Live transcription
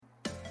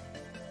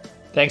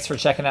Thanks for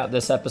checking out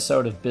this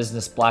episode of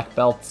Business Black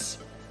Belts.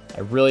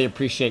 I really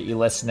appreciate you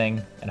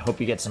listening and hope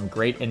you get some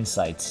great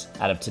insights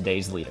out of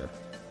today's leader.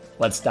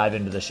 Let's dive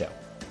into the show.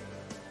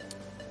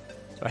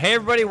 So, hey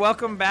everybody,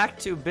 welcome back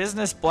to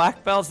Business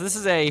Black Belts. This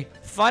is a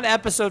fun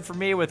episode for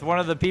me with one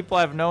of the people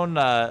I've known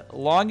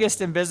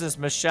longest in business,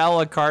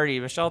 Michelle Accardi.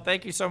 Michelle,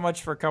 thank you so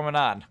much for coming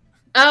on.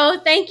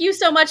 Oh, thank you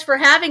so much for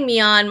having me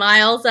on,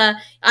 Miles.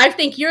 I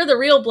think you're the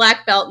real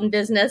black belt in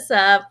business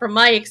from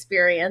my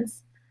experience.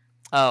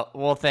 Oh,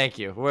 well, thank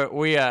you.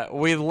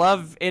 We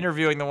love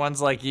interviewing the ones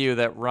like you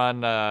that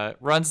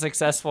run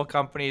successful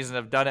companies and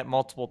have done it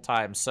multiple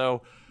times.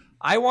 So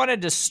I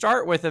wanted to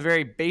start with a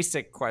very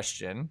basic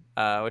question,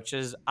 which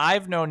is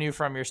I've known you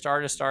from your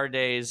Star to Star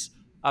days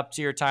up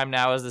to your time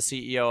now as the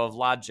CEO of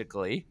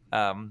Logically,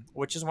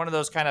 which is one of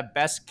those kind of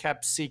best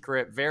kept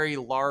secret, very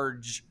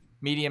large,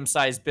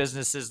 medium-sized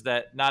businesses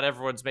that not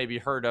everyone's maybe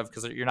heard of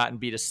because you're not in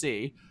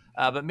B2C.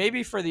 But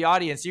maybe for the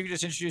audience, you could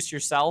just introduce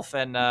yourself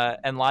and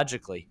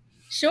Logically.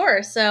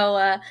 Sure.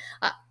 So,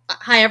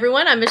 hi,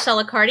 everyone. I'm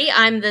Michelle Accardi.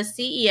 I'm the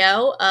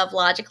CEO of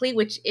Logically,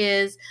 which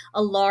is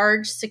a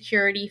large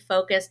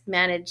security-focused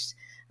managed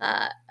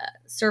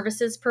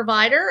services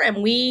provider.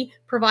 And we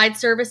provide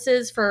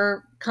services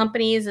for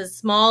companies as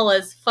small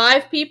as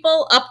 5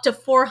 people up to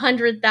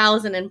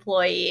 400,000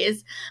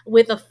 employees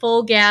with a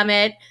full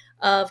gamut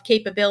of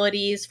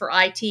capabilities for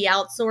IT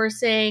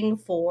outsourcing,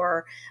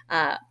 for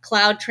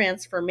cloud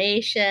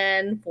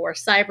transformation, for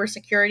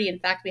cybersecurity. In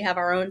fact, we have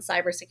our own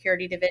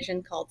cybersecurity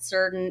division called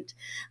Cerdant.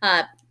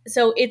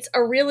 So it's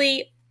a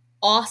really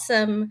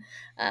awesome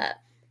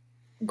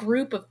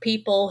group of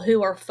people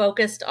who are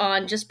focused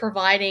on just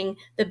providing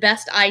the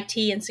best IT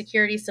and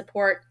security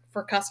support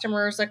for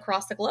customers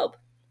across the globe.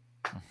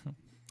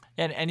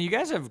 And you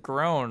guys have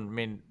grown. I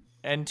mean,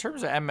 in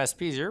terms of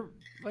MSPs, you're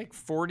like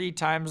 40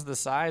 times the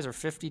size or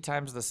 50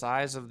 times the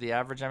size of the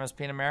average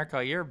MSP in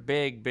America. You're a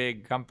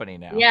big company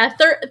now. Yeah,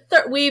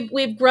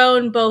 we've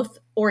grown both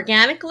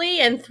organically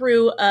and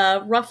through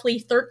roughly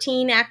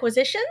 13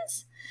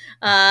 acquisitions.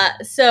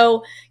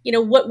 So,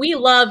 what we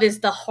love is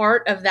the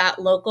heart of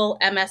that local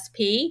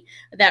MSP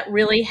that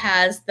really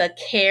has the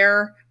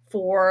care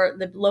for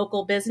the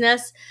local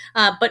business,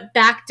 but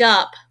backed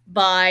up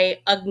by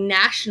a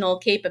national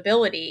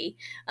capability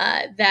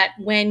that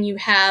when you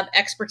have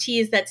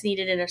expertise that's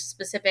needed in a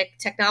specific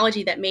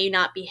technology that may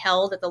not be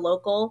held at the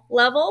local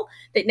level,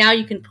 that now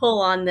you can pull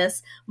on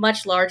this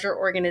much larger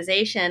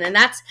organization. And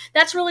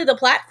that's really the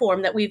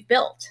platform that we've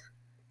built.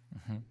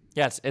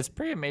 Yes, it's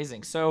pretty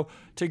amazing. So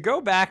to go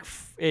back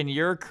in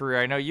your career,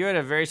 I know you had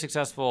a very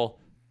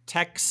successful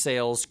tech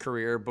sales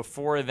career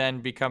before then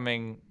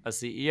becoming a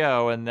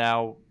CEO, and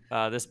now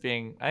this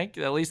being, I think,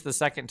 at least the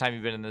second time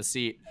you've been in the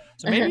seat.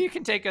 So maybe you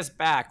can take us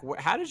back.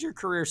 How did your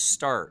career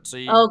start?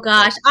 Oh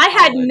gosh, I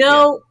had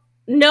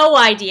no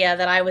idea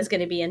that I was going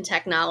to be in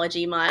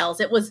technology,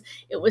 Miles. It was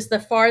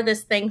the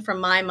farthest thing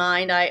from my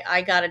mind.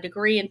 I got a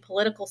degree in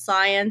political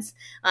science,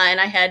 and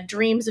I had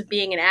dreams of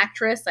being an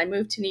actress. I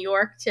moved to New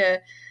York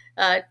to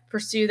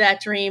pursue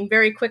that dream.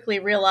 Very quickly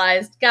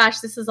realized,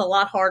 gosh, this is a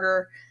lot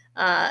harder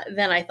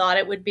than I thought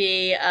it would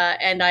be,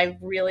 and I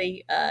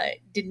really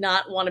did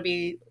not want to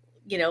be,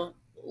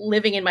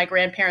 living in my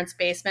grandparents'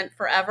 basement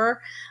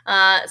forever.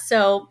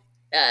 So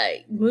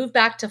moved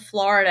back to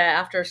Florida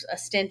after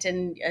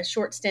a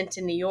short stint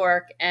in New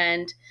York,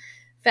 and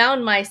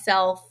found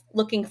myself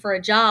looking for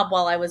a job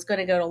while I was going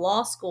to go to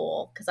law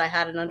school because I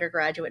had an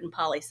undergraduate in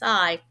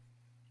poli-sci.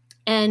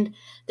 And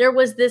there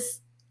was this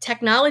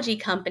technology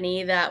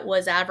company that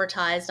was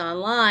advertised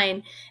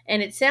online,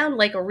 and it sounded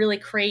like a really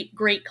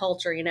great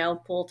culture,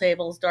 pool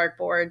tables,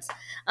 dartboards,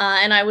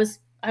 and I was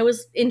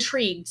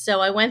intrigued.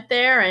 So I went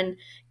there and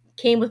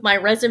came with my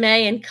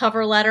resume and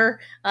cover letter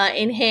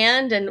in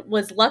hand, and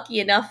was lucky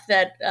enough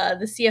that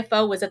the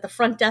CFO was at the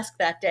front desk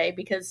that day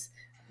because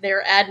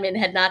their admin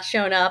had not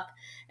shown up,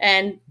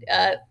 and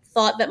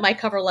thought that my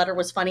cover letter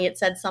was funny. It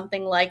said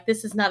something like,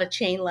 "This is not a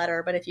chain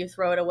letter, but if you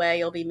throw it away,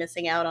 you'll be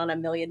missing out on $1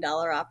 million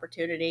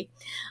opportunity."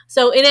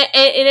 So in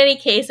any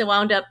case, I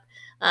wound up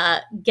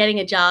getting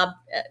a job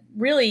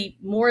really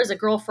more as a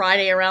Girl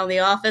Friday around the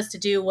office to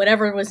do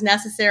whatever was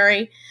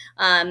necessary.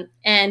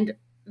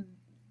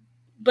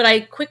 But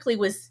I quickly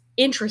was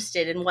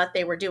interested in what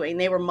they were doing.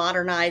 They were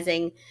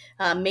modernizing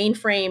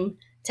mainframe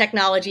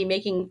technology,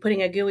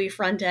 putting a GUI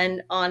front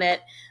end on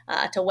it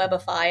to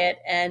webify it,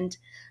 and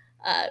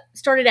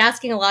started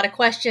asking a lot of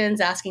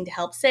questions, asking to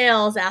help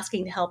sales,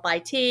 asking to help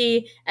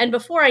IT. And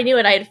before I knew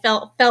it, I had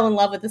fell in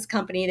love with this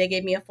company. They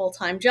gave me a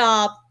full-time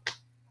job.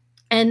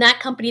 And that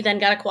company then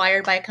got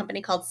acquired by a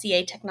company called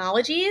CA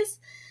Technologies,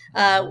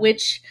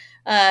 which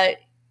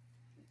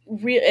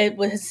it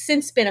has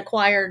since been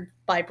acquired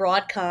by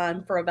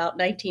Broadcom for about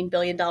 $19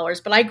 billion.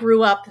 But I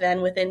grew up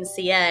then within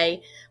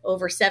CA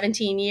over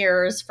 17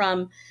 years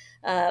from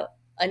an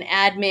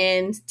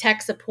admin,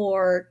 tech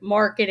support,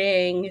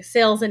 marketing,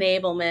 sales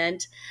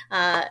enablement.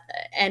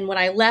 And when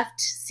I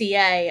left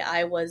CA,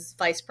 I was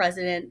vice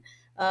president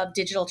of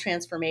digital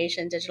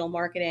transformation, digital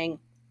marketing.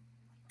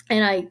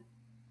 And I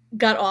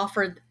got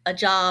offered a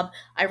job,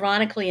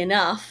 ironically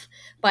enough,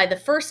 by the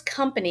first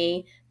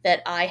company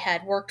that I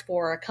had worked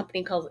for, a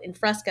company called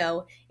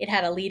Infresco. It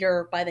had a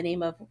leader by the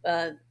name of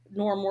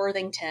Norm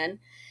Worthington.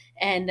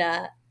 And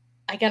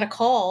I got a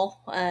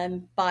call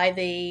by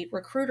the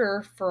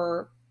recruiter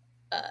for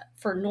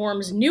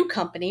Norm's new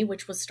company,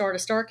 which was Star to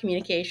Star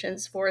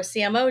Communications, for a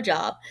CMO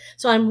job.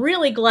 So I'm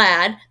really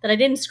glad that I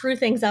didn't screw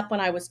things up when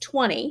I was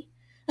 20.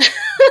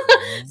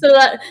 Mhm. So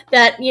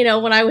that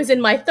when I was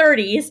in my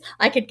 30s,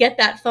 I could get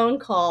that phone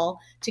call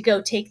to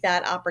go take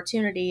that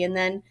opportunity. And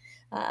then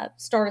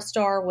Star to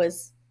Star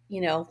was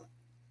a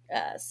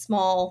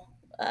small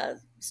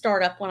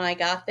startup when I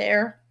got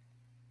there.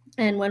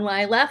 And when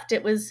I left,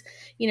 it was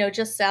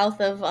just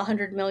south of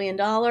 $100 million,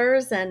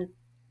 and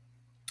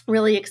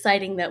really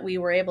exciting that we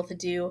were able to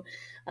do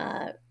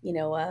a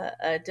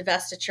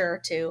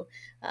divestiture to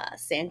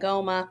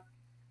Sangoma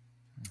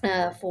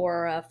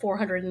for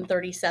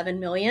 437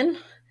 million.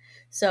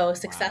 So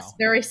Wow.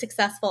 very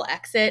successful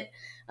exit.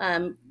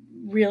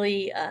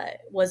 Really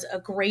was a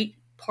great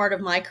part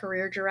of my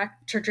career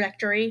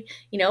trajectory.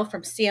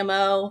 From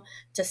CMO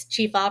to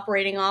chief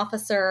operating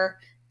officer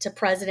to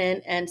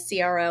president and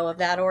CRO of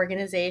that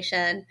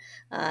organization,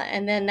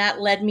 and then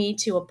that led me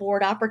to a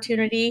board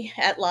opportunity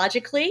at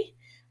Logically.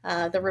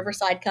 The Mhm.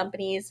 Riverside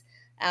companies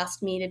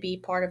asked me to be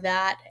part of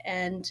that,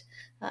 and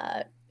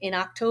in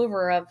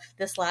October of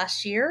this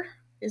last year,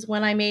 is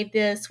when I made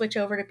the switch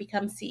over to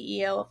become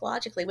CEO of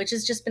Logically, which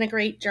has just been a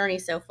great journey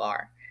so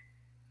far.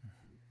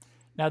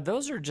 Now,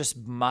 those are just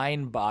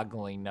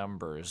mind-boggling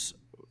numbers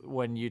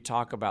when you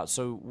talk about.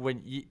 So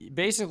when you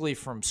basically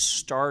from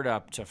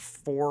startup to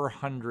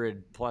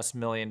 400 plus $1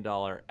 million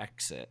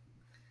exit,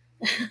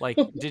 like,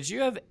 did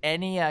you have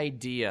any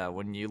idea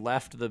when you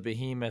left the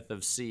behemoth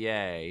of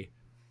CA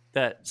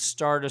that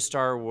Star to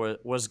Star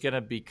was going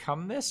to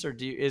become this, or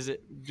is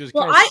it just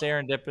Well, kind of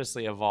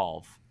serendipitously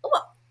evolve?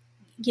 well,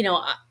 you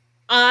know,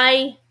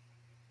 I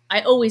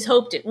I always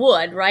hoped it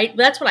would, right?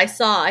 That's what I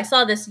saw. I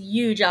saw this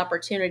huge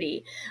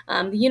opportunity.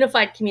 The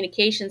unified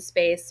communication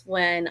space,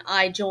 when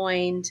I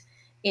joined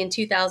in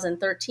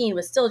 2013,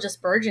 was still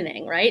just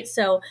burgeoning, right?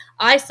 So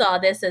I saw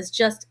this as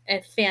just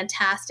a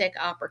fantastic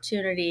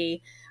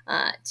opportunity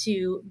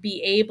to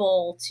be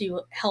able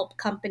to help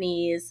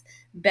companies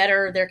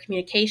better their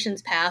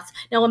communications paths.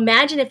 Now,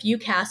 imagine if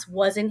UCAS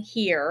wasn't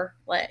here,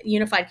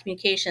 unified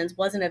communications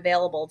wasn't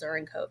available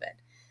during COVID.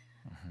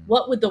 Mhm.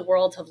 What would the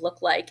world have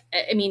looked like?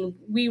 I mean,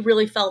 we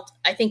really felt,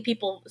 I think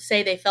people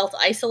say they felt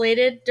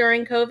isolated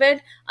during COVID.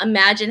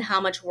 Imagine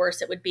how much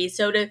worse it would be.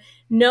 So to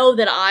know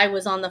that I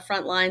was on the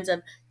front lines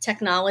of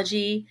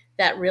technology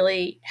that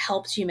really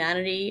helps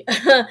humanity,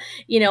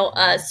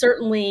 Mhm.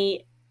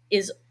 certainly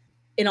is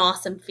an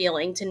awesome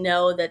feeling to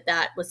know that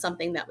that was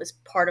something that was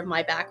part of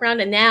my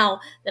background. And now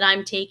that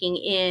I'm taking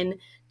in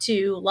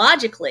to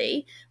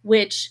Logically,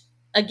 which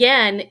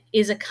again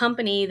is a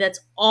company that's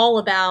all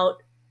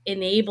about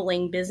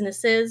enabling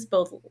businesses,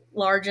 both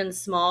large and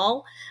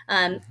small,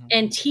 Mhm.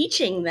 and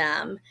teaching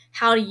them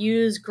how to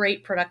use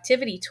great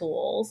productivity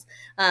tools,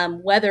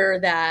 whether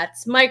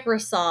that's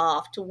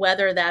Microsoft,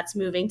 whether that's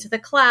moving to the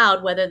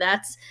cloud, whether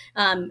that's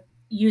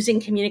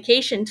using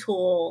communication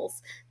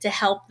tools to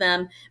help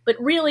them, but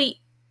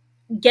really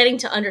getting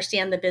to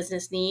understand the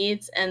business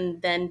needs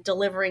and then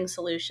delivering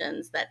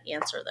solutions that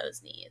answer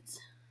those needs.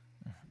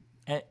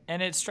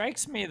 And it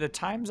strikes me the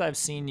times I've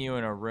seen you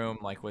in a room,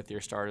 like with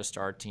your Star to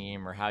Star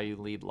team or how you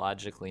lead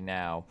Logically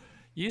now,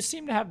 you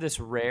seem to have this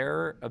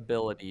rare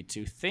ability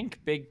to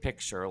think big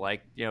picture,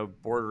 like,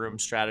 boardroom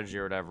strategy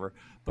or whatever,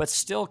 but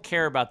still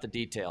care about the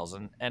details.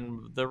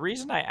 And the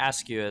reason I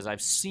ask you is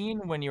I've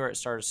seen when you were at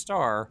Star to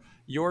Star,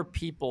 your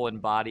people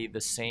embody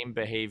the same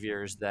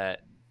behaviors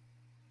that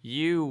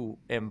you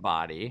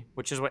embody,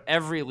 which is what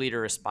every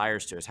leader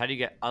aspires to, is how do you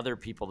get other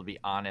people to be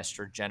honest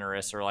or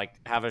generous, or like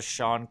have a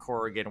Sean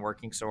Corrigan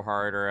working so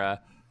hard, or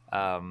a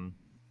um,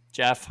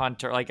 Jeff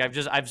Hunter. Like I've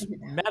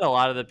met a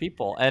lot of the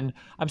people, and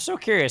I'm so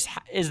curious,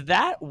 is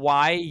that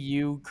why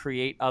you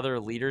create other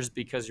leaders,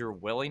 because you're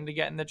willing to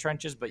get in the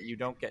trenches but you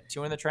don't get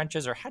too in the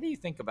trenches, or how do you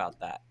think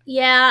about that?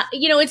 Yeah,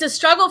 it's a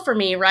struggle for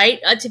me, right?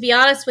 To be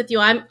honest with you,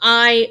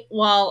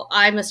 while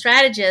I'm a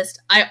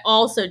strategist, I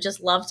also just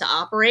love to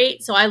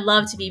operate. So I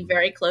love to be Mhm.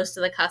 very close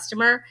to the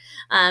customer.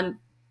 Um,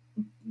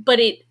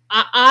 but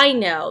I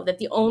know that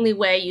the only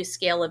way you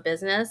scale a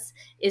business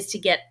is to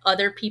get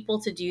other people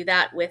to do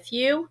that with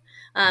you.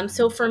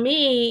 So Mhm. for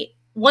me,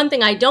 one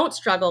thing I don't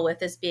struggle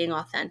with is being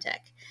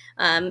authentic.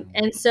 Mhm.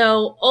 And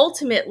so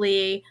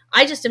ultimately,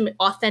 I just am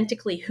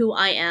authentically who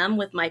I am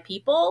with my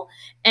people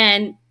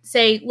and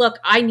say, look,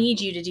 I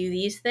need you to do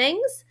these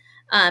things.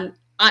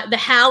 The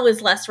how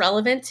is less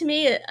relevant to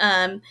me.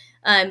 Um,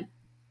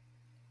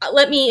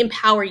 let me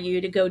empower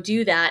you to go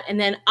do that, and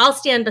then I'll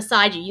stand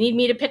beside you. You need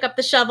me to pick up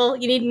the shovel,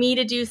 you need me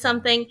to do Mhm.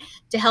 something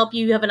to help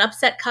you. You have an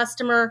upset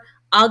customer,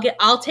 I'll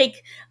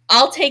take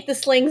the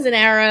slings and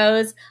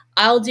arrows.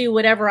 I'll do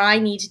whatever I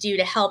need to do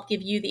to help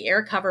give you the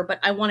air cover, but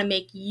I want to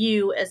make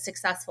you as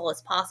successful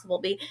as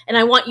possible, and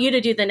I want you to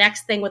do the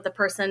next thing with the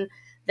person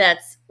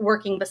that's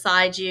working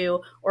beside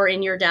you or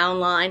in your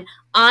downline.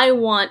 I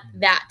want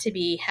that to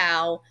be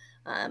how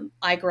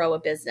I grow a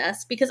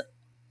business, because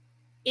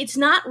it's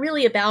not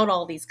really about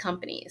all these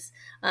companies.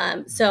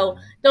 So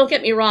don't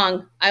get me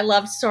wrong. I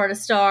love Star to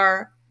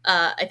Star.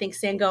 I think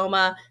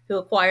Sangoma, who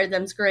acquired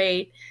them, is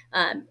great.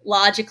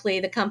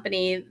 Logically, the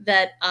company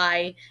that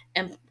I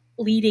am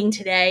leading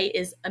today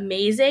is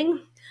amazing.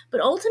 But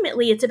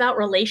ultimately, it's about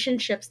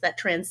relationships that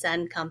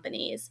transcend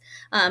companies,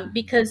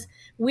 because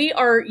we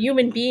are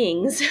human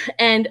beings.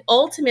 And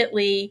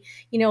ultimately,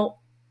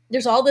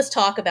 there's all this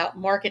talk about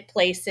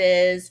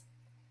marketplaces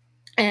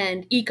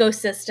and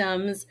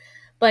ecosystems.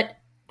 But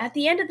at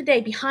the end of the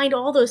day, behind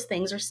all those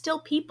things are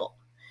still people,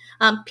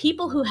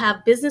 people who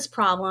have business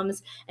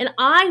problems. And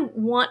I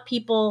want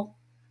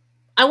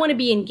to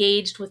be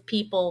engaged with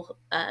people,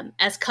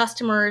 as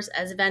customers,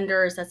 as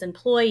vendors, as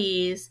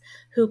employees,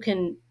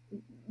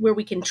 where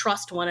we can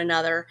trust one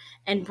another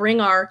and bring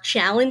our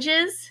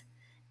challenges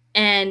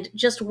and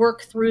just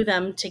work through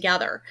them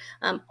together.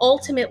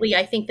 Ultimately,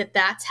 I think that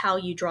that's how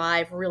you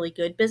drive really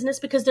good business,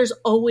 because there's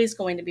always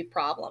going to be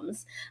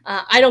problems.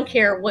 I don't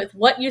care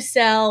what you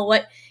sell,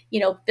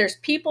 there's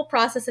people,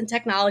 process, and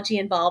technology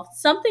involved.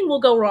 Something will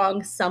go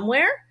wrong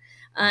somewhere.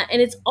 And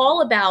it's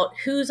all about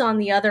who's on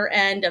the other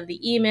end of the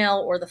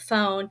email or the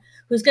phone,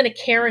 who's going to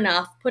care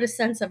enough, put a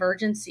sense of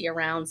urgency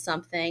around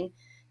something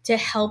to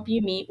help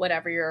you meet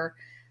whatever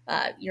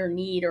your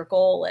need or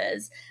goal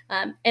is.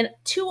 And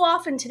too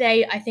often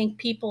today, I think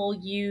people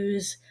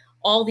use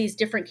all these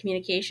different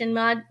communication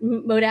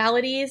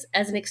modalities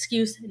as an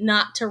excuse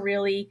not to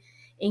really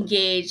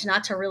engage,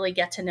 not to really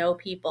get to know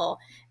people.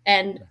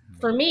 And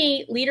for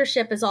me,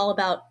 leadership is all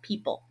about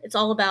people. It's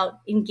all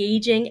about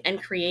engaging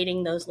and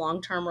creating those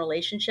long-term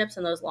relationships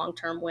and those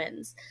long-term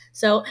wins.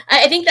 So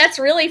I think that's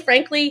really,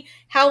 frankly,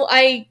 how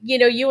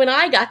you and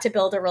I got to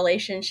build a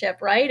relationship,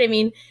 right? I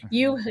mean,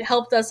 you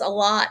helped us a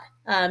lot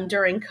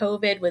during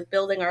COVID with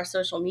building our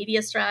social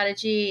media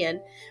strategy, and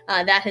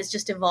that has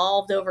just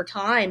evolved over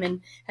time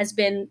and has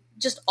been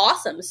just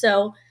awesome.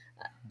 So,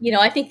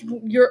 I think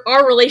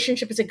our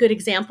relationship is a good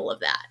example of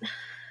that.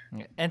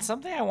 And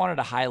something I wanted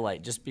to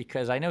highlight, just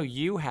because I know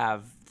you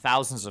have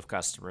thousands of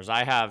customers.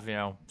 I have,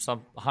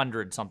 some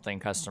 100 something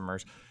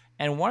customers.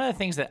 And one of the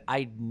things that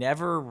I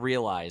never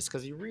realized,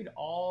 because you read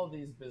all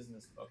these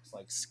business books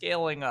like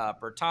Scaling Up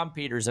or Tom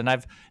Peters, and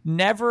I've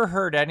never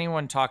heard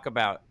anyone talk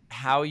about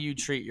how you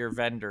treat your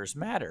vendors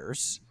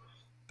matters.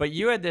 But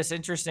you had this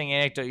interesting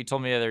anecdote you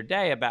told me the other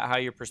day about how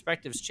your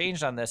perspective's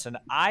changed on this. And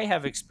I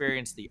have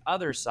experienced the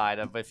other side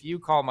of, if you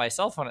call my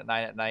cell phone at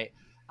 9 at night,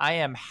 I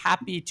am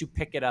happy to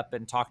pick it up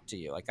and talk to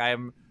you.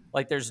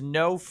 There's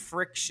no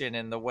friction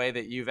in the way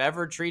that you've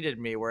ever treated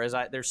me. Whereas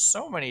there's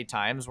so many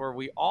times where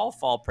we all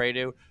fall prey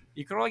to,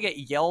 you can only get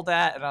yelled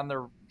at and on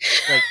the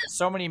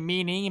so many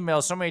mean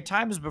emails so many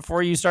times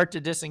before you start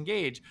to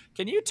disengage.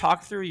 Can you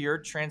talk through your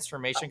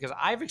transformation? Because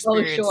I've Oh,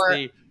 experienced sure.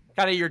 the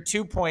kind of your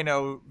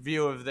 2.0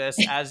 view of this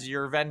as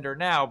your vendor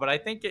now, but I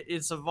think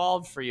it's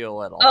evolved for you a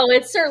little. Oh,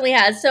 it certainly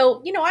has.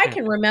 So, I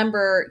can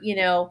remember,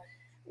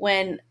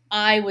 when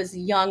I was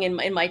young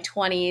in my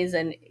 20s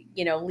and,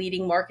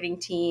 leading marketing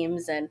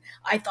teams, and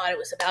I thought it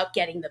was about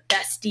getting the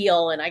best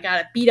deal, and I got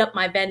to beat up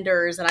my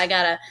vendors, and I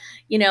got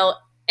to,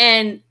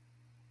 and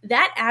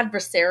that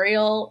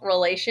adversarial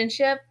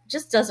relationship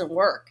just doesn't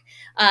work.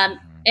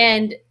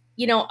 And,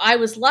 I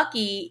was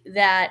lucky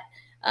that,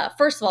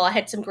 first of all, I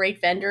had some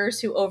great vendors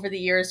who over the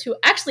years who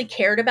actually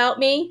cared about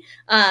me,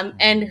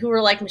 and who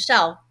were like,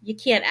 Michelle, you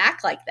can't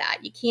act like that.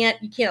 You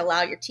can't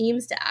allow your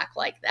teams to act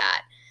like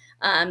that.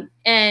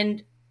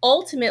 And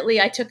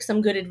ultimately, I took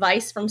some good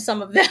advice from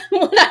some of them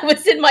when I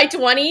was in my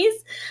 20s.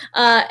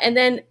 And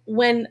then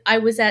when I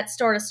was at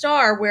Star to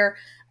Star, where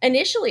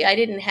initially I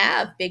didn't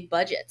have big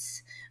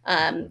budgets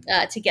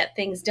to get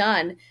things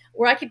done,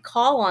 where I could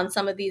call on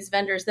some of these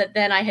vendors that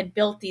then I had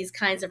built these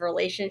kinds of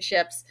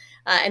relationships,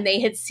 and they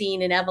had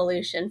seen an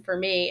evolution for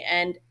me.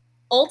 And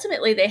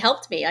ultimately, they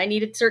helped me. I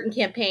needed certain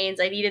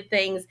campaigns, I needed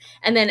things.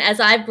 And then as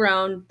I've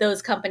grown,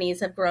 those companies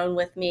have grown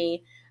with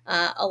me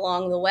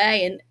along the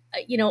way. And,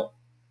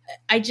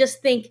 I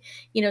just think,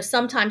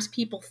 sometimes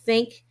people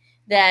think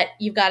that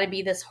you've got to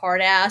be this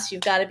hard ass,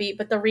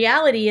 but the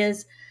reality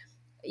is,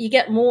 you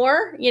get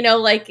more,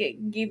 like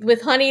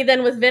with honey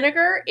than with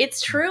vinegar.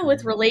 It's true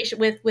with relation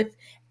with,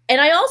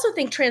 and I also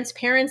think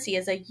transparency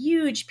is a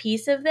huge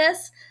piece of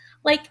this.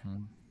 Like,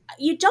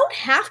 you don't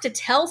have to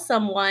tell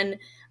someone,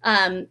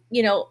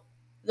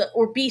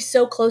 or be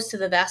so close to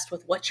the vest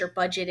with what your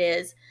budget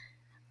is.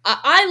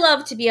 I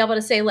love to be able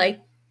to say,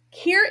 like,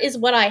 here is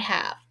what I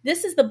have.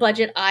 This is the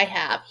budget I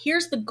have.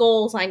 Here's the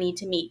goals I need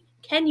to meet.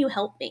 Can you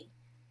help me?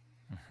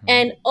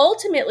 And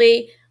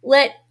ultimately,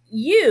 let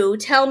you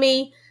tell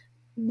me,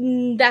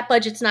 that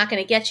budget's not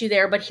going to get you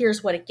there, but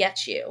here's what it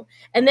gets you.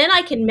 And then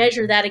I can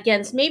measure that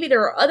against, maybe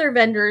there are other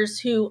vendors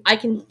who I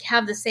can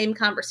have the same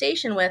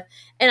conversation with,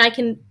 and I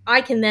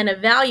can then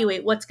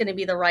evaluate what's going to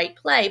be the right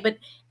play. But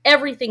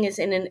everything is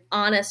in an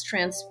honest,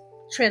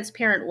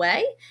 transparent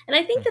way. And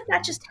I think that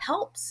that Mhm. just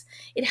helps.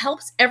 It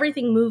helps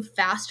everything move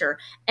faster.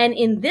 And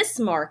in this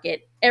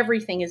market,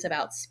 everything is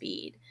about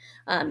speed.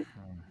 Um,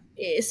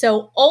 Mhm.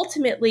 so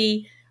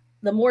ultimately,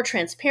 the more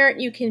transparent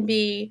you can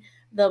be,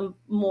 the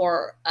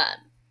more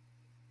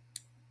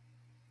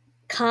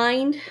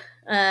kind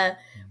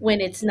when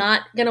Mhm. it's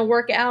not going to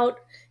work out.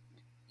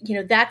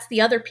 That's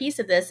the other piece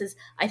of this is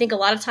I think a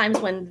lot of times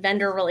when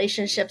vendor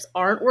relationships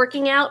aren't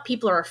working out,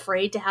 people are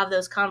afraid to have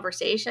those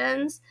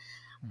conversations.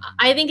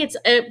 I Mhm. think it's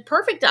a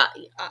perfect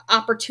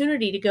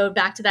opportunity to go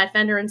back to that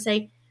vendor and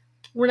say,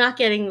 we're not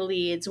getting the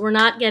leads, we're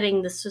not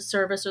getting the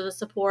service or the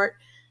support.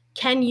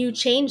 Can you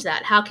change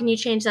that? How can you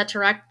change that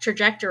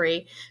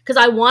trajectory? Because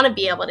I want to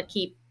be able to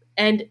keep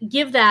and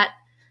give that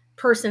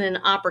person an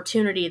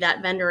opportunity,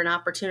 that vendor an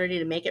opportunity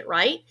to make it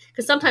right.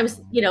 Because sometimes,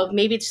 Mhm.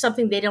 maybe it's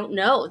something they don't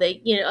know.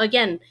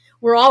 Again,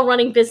 we're all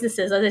running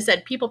businesses. As I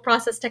said, people,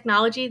 process,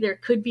 technology, there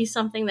could be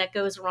something that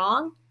goes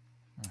wrong.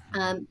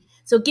 Mhm.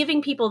 So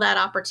giving people that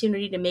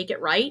opportunity to make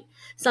it right,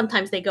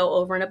 sometimes they go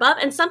over and above,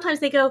 and sometimes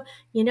they go,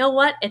 you know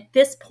what, at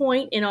this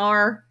point in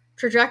our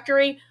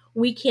trajectory,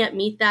 we can't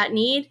meet that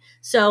need.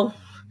 So Mhm.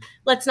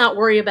 let's not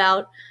worry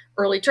about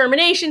early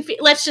termination fee.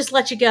 Let's just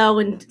let you go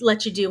and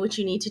let you do what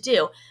you need to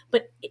do.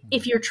 But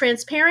if Mhm. you're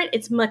transparent,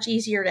 it's much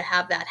easier to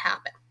have that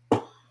happen.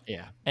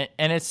 Yeah.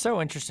 And it's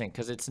so interesting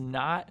because it's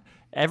not,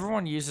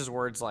 everyone uses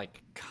words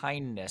like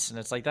kindness, and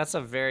it's like that's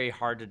a very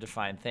hard to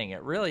define thing.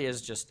 It really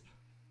is just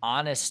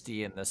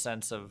honesty in the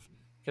sense of,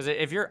 because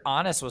if you're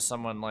honest with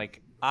someone,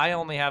 like, I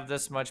only have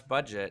this much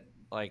budget,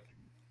 like,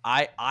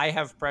 I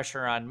have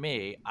pressure on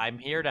me. I'm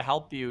here to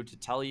help you, to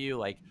tell you,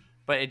 like,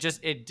 but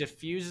it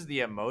diffuses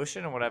the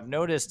emotion. And what I've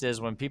noticed is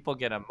when people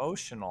get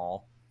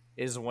emotional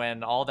is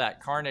when all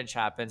that carnage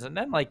happens. And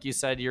then, like you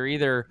said, you're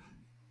either,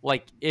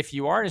 like, if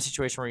you are in a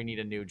situation where you need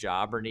a new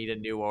job or need a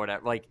new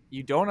whatever, like,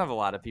 you don't have a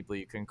lot of people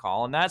you can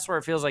call. And that's where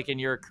it feels like in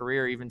your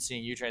career, even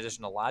seeing you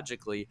transition to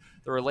Logically,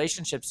 the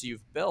relationships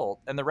you've built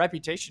and the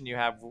reputation you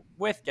have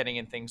with getting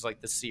in things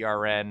like the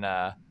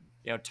CRN,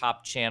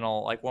 top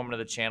channel, like Woman of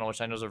the Channel, which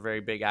I know is a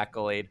very big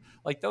accolade.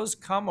 Like, those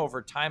come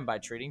over time by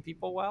treating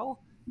people well.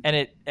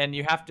 And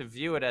you have to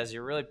view it as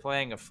you're really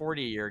playing a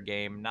 40-year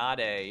game, not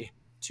a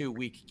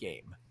 2-week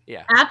game.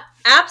 Yeah.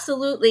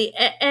 Absolutely.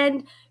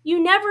 And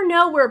you never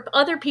know where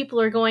other people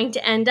are going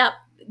to end up.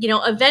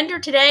 A vendor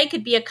today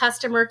could be a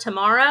customer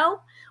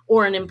tomorrow,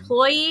 or an Mhm.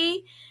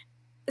 employee.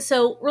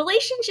 So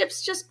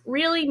relationships just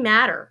really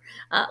matter.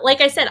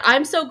 Like I said, Mhm.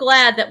 I'm so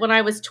glad that when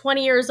I was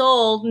 20 years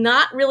old,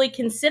 not really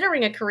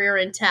considering a career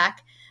in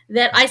tech,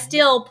 that I Mhm.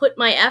 still put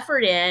my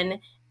effort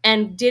in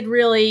and did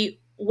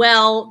really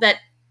well. That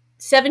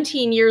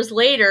 17 years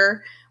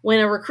later, when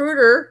a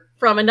recruiter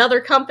from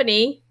another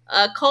company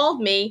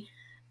called me,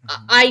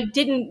 Mhm. I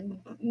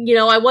didn't,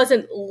 I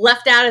wasn't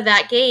left out of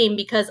that game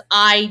because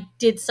I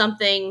did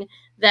something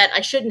that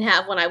I shouldn't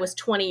have when I was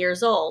 20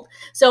 years old.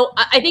 So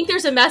I think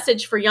there's a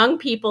message for young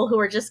people who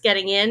are just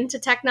getting into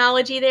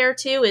technology there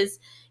too. Is,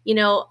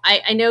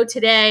 I know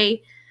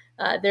today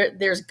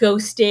there's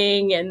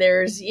ghosting, and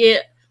there's, yeah,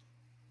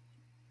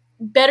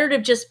 better to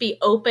just be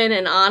open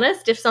and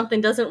honest. If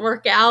something doesn't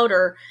work out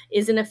or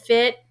isn't a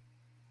fit,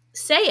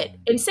 say it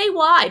Mhm. and say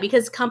why,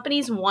 because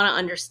companies want to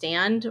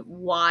understand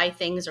why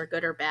things are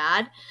good or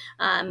bad,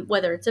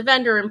 whether Mhm. it's a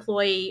vendor,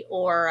 employee,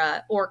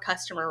 or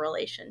customer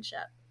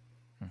relationship.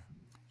 Mhm.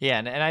 Yeah,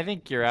 and I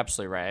think you're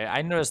absolutely right.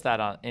 I noticed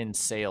that in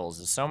sales,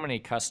 is so many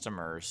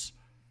customers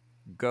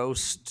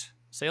ghost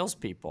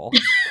salespeople,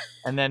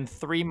 and then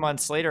 3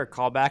 months later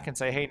call back and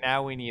say, "Hey,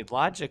 now we need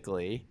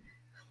Logically,"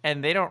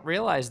 and they don't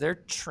realize they're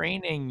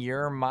training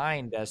your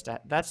mind as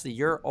to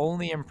your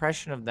only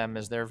impression of them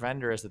as their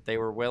vendor is that they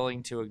were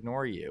willing to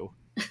ignore you.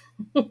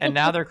 And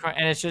now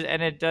and it's just,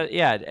 and it does,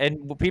 yeah.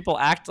 And people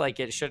act like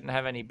it shouldn't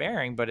have any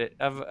bearing, but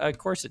of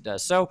course it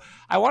does. So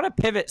I want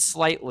to pivot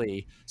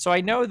slightly. So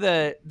I know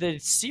the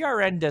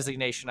CRN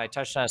designation I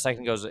touched on a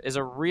second ago is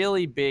a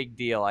really big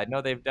deal. I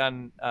know they've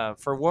done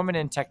for women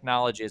in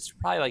technology. It's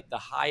probably like the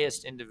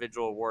highest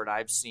individual award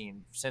I've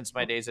seen since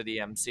my days at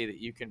EMC that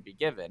you can be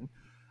given.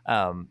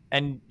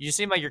 And you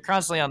seem like you're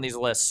constantly on these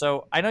lists.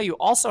 So I know you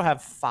also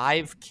have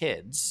 5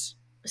 kids.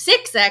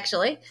 Six,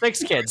 actually.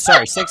 6 kids.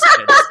 Sorry, 6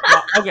 kids.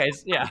 Well, okay,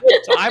 yeah.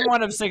 So I'm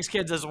one of 6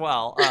 kids as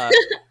well.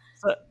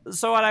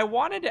 So what I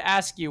wanted to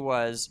ask you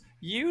was,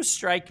 you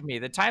strike me,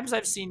 the times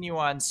I've seen you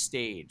on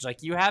stage,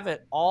 like, you have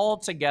it all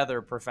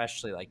together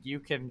professionally. Like,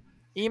 you can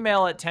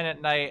email at 10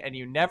 at night and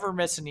you never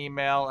miss an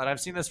email. And I've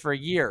seen this for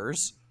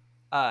years.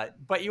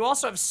 But you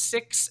also have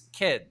 6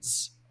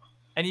 kids,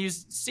 and you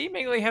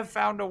seemingly have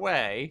found a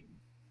way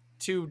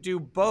to do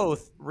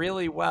both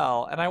really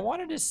well. And I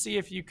wanted to see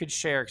if you could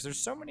share, because there's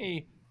so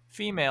many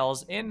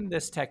females in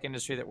this tech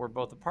industry that we're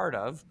both a part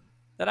of,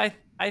 that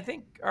I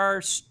think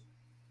are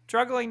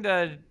struggling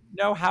to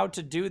know how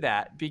to do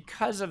that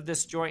because of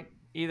this joint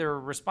either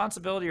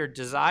responsibility or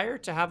desire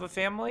to have a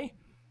family,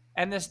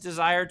 and this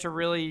desire to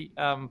really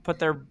put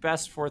their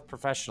best forth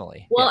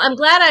professionally. Well, Yeah. I'm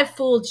glad I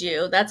fooled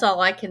you. That's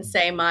all I can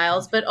say,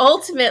 Miles. But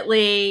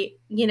ultimately,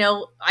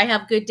 I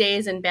have good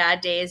days and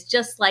bad days,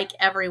 just like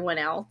everyone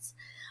else.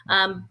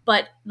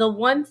 But the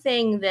one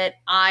thing that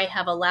I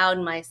have allowed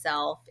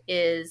myself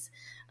is,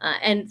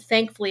 and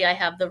thankfully I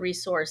have the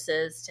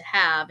resources to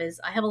have, is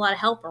I have a lot of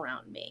help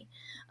around me.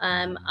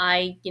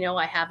 I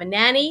have a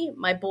nanny.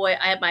 I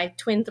have my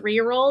twin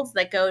 3-year-olds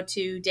that go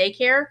to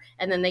daycare,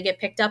 and then they get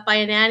picked up by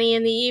a nanny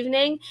in the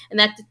evening.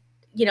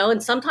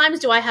 And sometimes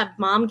do I have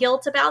mom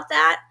guilt about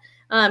that?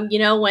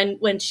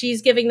 When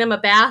she's giving them a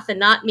bath and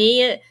not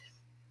me,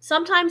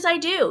 sometimes I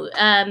do.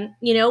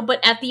 But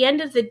at the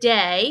end of the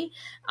day,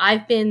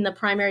 I've been the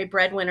primary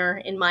breadwinner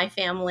in my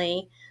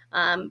family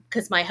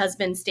because my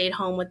husband stayed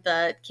home with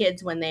the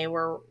kids when they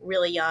were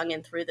really young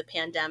and through the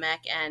pandemic.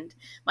 And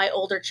my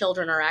older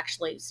children are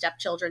actually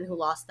stepchildren who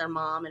lost their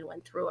mom and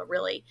went through a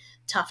really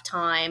tough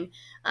time.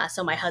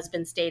 So my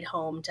husband stayed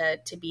home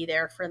to be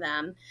there for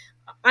them.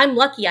 I'm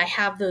lucky I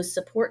have those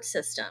support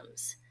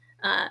systems.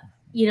 Uh,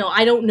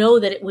 I don't know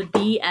that it would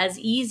be as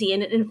easy.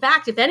 And in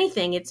fact, if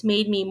anything, it's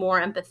made me more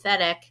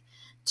empathetic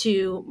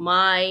to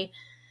my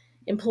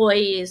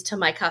employees, to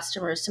my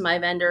customers, to my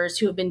vendors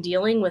who have been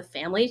dealing with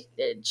family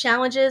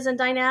challenges and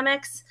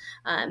dynamics.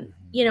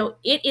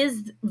 It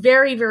is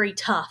very, very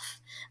tough.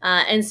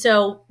 And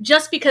so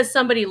just because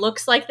somebody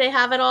looks like they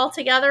have it all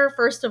together,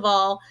 first of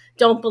all,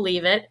 don't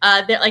believe it.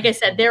 Like I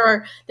said,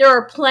 there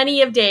are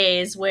plenty of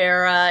days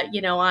where I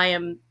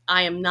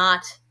am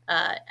not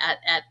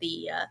at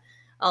the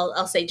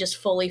I'll say just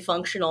fully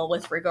functional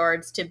with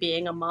regards to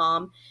being a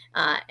mom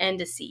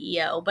and a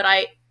CEO. But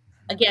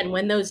again,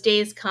 when those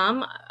days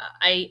come,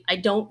 I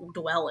don't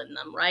dwell in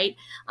them, right?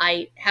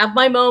 I have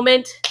my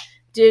moment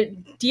to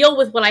deal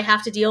with what I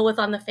have to deal with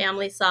on the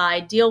family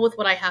side, deal with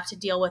what I have to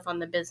deal with on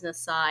the business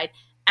side,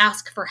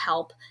 ask for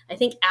help. I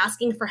think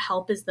asking for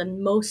help is the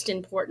most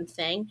important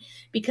thing,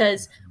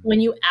 because when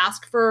you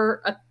ask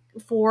for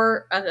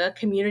a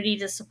community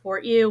to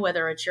support you,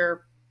 whether it's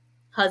your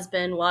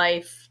husband,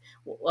 wife,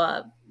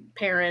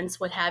 parents,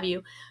 what have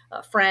you,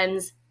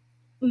 friends,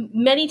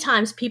 many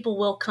times people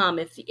will come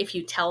if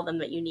you tell them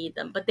that you need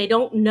them, but they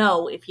don't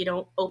know if you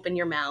don't open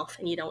your mouth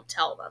and you don't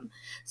tell them.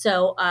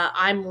 So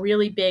I'm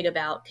really big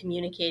about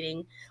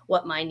communicating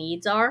what my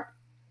needs are.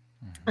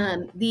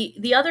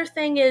 The other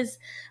thing is,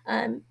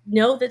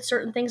 know that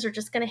certain things are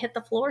just going to hit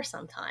the floor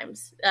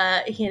sometimes,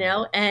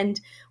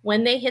 and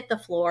when they hit the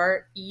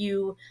floor,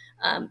 you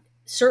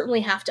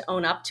certainly have to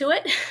own up to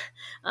it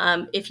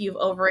if you've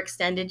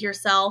overextended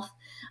yourself.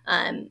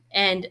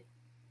 And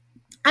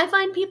I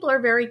find people are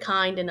very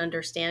kind and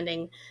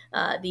understanding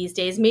these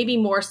days, maybe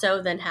more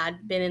so than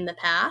had been in the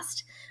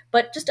past.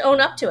 But just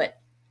own up to it.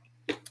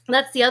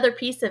 That's the other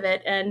piece of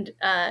it, and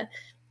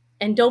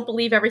don't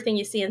believe everything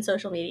you see in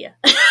social media.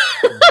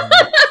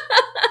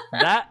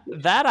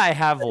 That I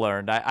have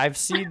learned. I've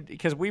seen,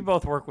 because we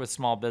both work with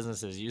small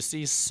businesses. You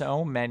see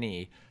so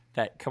many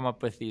that come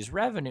up with these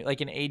revenue,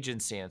 like an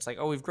agency, and it's like,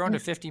 oh, we've grown to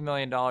 $50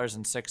 million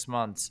in 6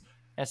 months.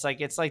 It's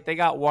like they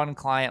got one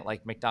client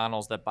like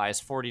McDonald's that buys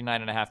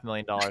 $49.5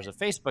 million of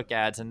Facebook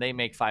ads, and they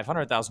make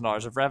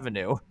 $500,000 of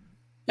revenue.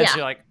 And Yeah. so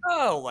you're like,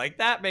 oh, like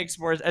that makes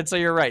more. And so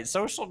you're right.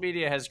 Social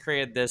media has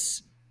created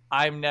this.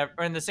 I'm never,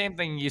 and the same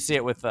thing you see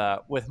it with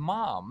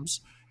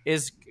moms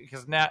is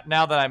because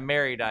now that I'm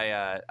married,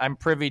 I'm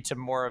privy to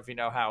more of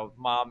how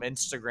mom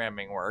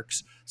Instagramming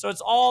works. So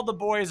it's all the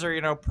boys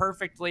are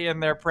perfectly in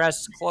their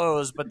pressed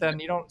clothes, but then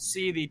you don't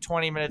see the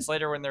 20 minutes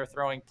later when they're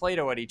throwing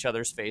Play-Doh at each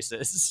other's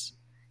faces.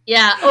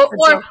 Yeah, or And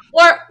or so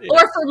or, yeah. or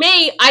for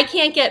me, I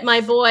can't get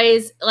my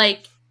boys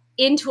like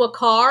into a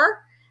car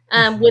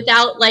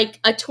without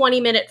like a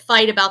 20-minute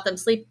fight about them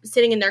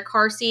sitting in their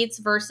car seats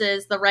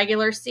versus the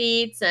regular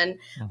seats, and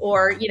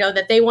or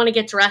that they want to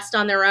get dressed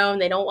on their own,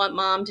 they don't want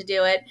mom to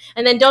do it,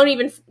 and then don't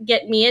even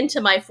get me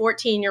into my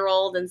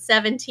 14-year-old and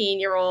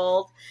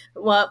 17-year-old,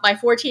 my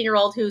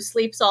 14-year-old who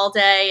sleeps all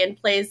day and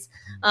plays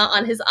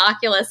on his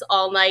Oculus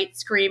all night,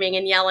 screaming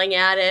and yelling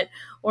at it,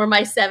 or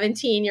my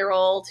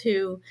 17-year-old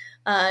who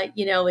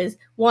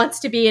wants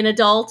to be an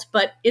adult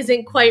but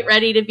isn't quite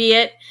ready to be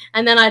it,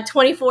 and then a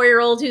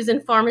 24-year-old who's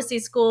in pharmacy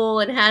school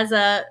and has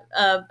a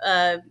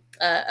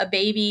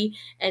baby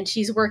and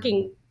she's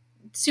working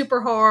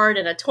super hard,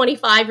 and a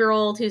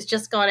 25-year-old who's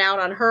just gone out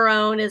on her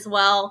own as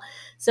well.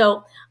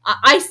 So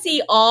I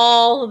see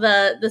all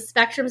the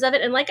spectrums of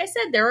it, and like I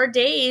said, there are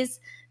days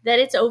that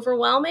it's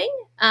overwhelming.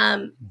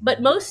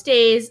 But most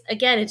days,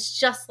 again, it's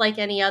just like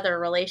any other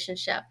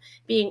relationship,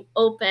 being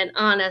open,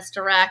 honest,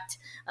 direct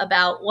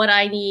about what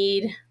I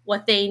need,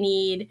 what they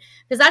need.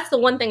 Because that's the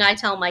one thing I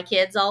tell my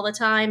kids all the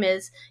time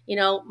is,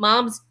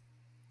 mom's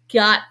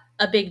got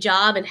a big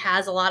job and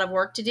has a lot of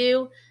work to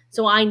do.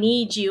 So I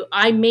need you.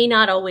 I may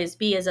not always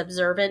be as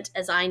observant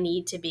as I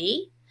need to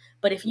be,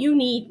 but if you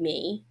need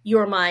me,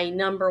 you're my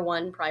number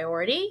one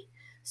priority.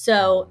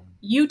 So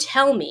you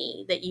tell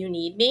me that you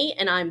need me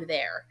and I'm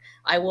there.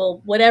 I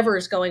will, whatever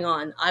is going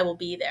on, I will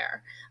be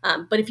there.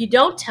 But if you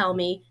don't tell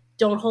me,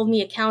 don't hold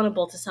me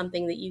accountable to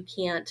something that you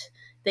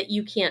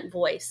can't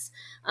voice.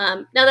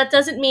 Now that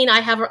doesn't mean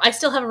I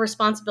still have a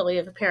responsibility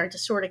of a parent to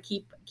sort of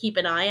keep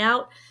an eye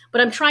out, but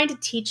I'm trying to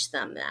teach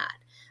them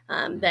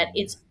that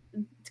it's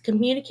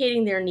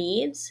communicating their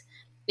needs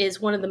is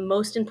one of the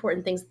most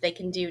important things that they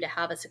can do to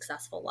have a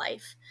successful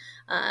life.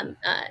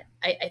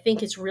 I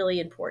think it's really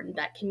important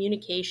that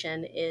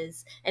communication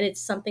is, and it's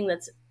something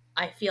that's,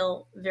 I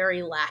feel,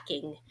 very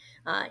lacking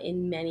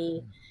in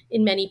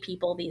many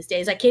people these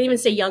days. I can't even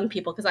say young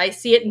people because I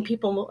see it in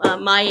people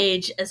my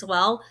age as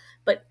well.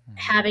 But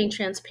having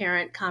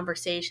transparent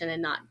conversation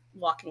and not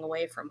walking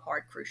away from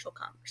hard, crucial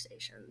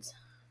conversations.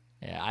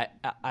 Yeah,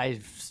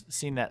 I've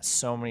seen that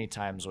so many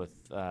times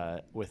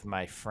with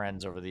my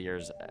friends over the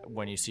years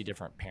when you see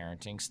different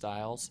parenting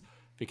styles,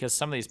 because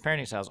some of these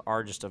parenting styles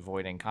are just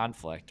avoiding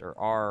conflict or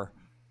are,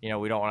 we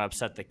don't want to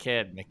upset the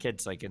kid, and the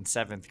kid's like in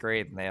seventh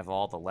grade and they have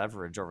all the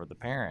leverage over the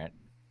parent.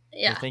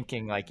 You're Yeah,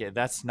 thinking like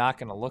that's not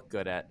going to look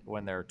good at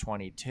when they're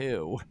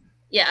 22.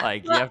 yeah.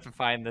 Like you Well, have to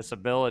find this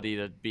ability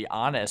to be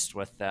honest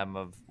with them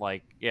of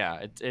like,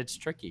 yeah, it's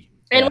tricky.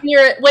 and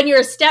Yeah. when you're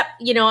a step,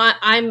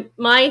 I'm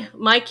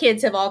my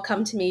kids have all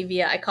come to me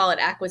via, I call it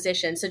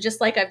acquisition. So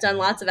just like I've done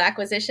lots of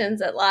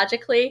acquisitions at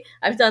Logically,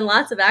 I've done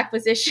lots of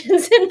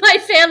acquisitions in my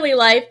family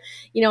life.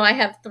 I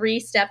have three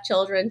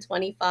stepchildren,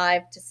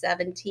 25 to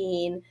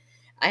 17.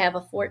 I have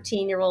a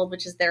 14-year-old,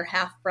 which is their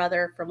half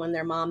brother from when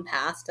their mom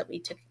passed that we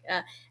took.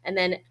 And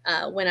then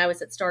when I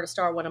was at Star to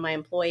Star, one of my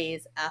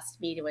employees asked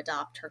me to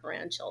adopt her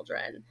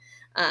grandchildren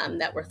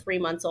that were 3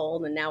 months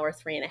old, and now we're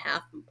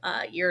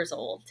 3.5 years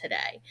old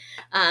today.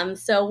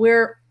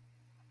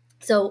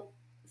 So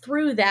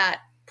through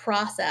that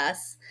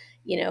process,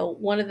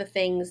 one of the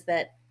things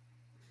that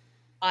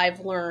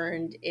I've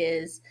learned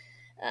is,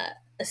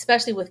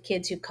 especially with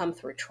kids who've come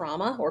through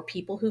trauma or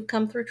people who've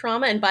come through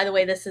trauma, and by the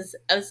way, this is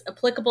as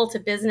applicable to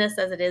business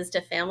as it is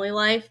to family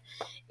life,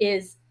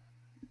 is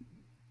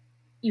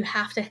you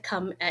have to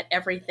come at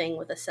everything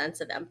with a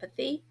sense of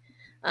empathy,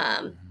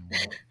 um,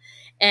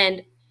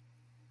 and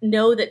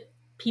know that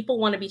people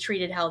want to be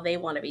treated how they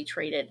want to be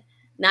treated,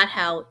 not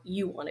how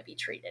you want to be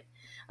treated.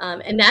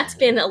 And that's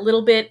been a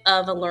little bit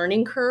of a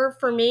learning curve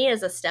for me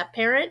as a step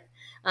parent.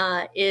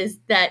 Is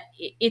that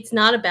it's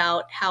not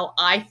about how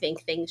I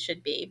think things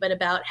should be, but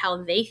about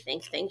how they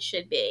think things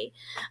should be.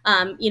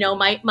 My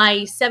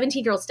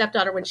 17-year-old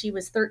stepdaughter, when she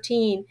was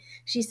 13,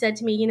 she said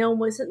to me,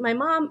 was it my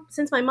mom?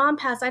 Since my mom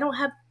passed, I don't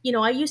have,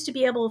 I used to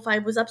be able, if I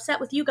was upset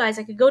with you guys,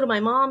 I could go to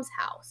my mom's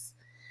house.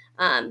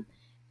 Um,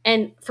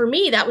 and for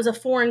me, that was a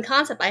foreign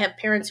concept. I have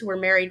parents who were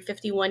married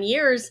 51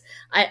 years.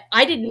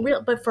 I didn't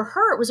real, but for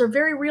her, it was a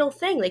very real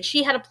thing. Like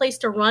she had a place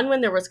to run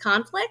when there was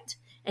conflict.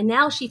 And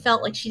now she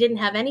felt like she didn't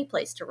have any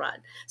place to run.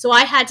 So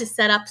I had to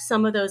set up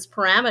some of those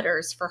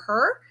parameters for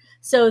her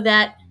so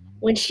that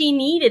when she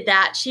needed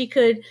that, she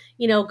could,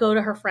 go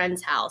to her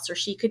friend's house, or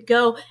she could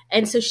go.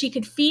 And so she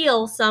could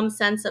feel some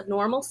sense of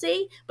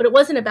normalcy, but it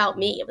wasn't about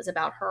me. It was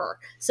about her.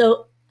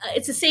 So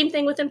it's the same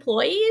thing with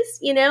employees.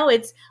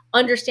 It's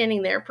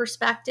understanding their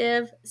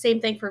perspective. Same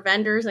thing for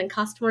vendors and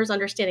customers,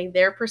 understanding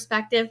their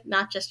perspective,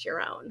 not just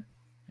your own.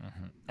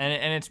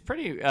 And it's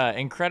pretty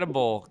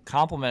incredible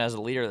compliment as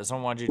a leader that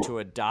someone wants you to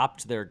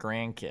adopt their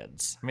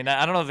grandkids. I mean,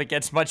 I don't know if it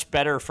gets much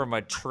better from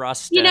a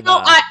trust and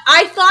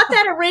I thought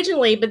that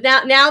originally, but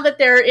now that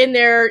they're in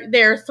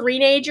their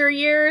teenager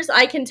years,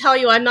 I can tell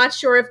you I'm not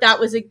sure if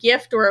that was a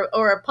gift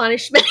or a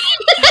punishment.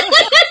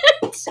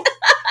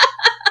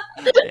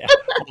 yeah,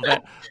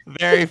 well,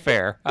 very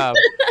fair.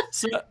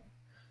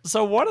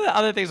 So one of the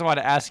other things I want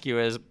to ask you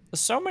is,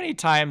 so many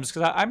times,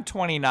 because I'm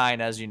 29,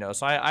 as you know,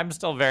 so I'm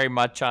still very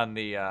much on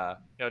the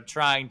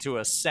trying to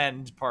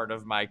ascend part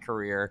of my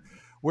career,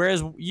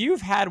 whereas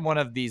you've had one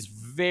of these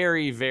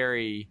very,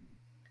 very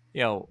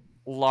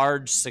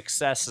large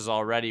successes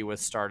already with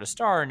Star to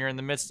Star, and you're in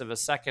the midst of a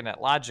second at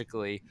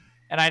Logically.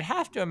 And I'd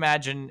have to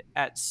imagine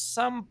at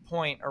some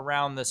point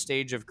around the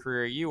stage of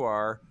career you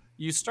are,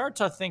 you start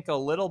to think a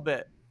little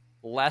bit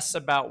less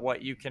about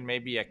what you can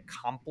maybe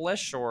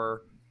accomplish,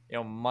 or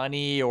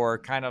money, or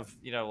kind of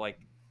like,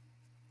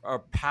 or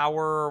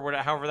power, or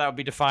whatever, however that would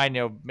be defined,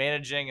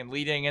 managing and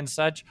leading and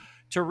such,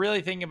 to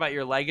really thinking about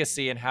your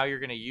legacy and how you're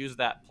going to use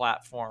that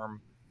platform.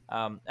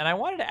 And I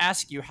wanted to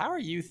ask you, how are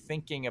you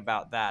thinking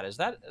about that? Is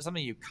that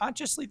something you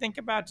consciously think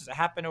about? Does it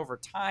happen over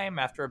time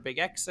after a big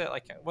exit?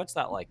 Like, what's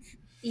that like?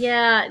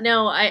 Yeah,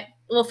 no,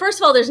 well, first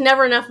of all, there's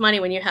never enough money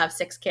when you have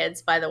six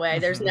kids, by the way.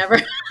 There's never.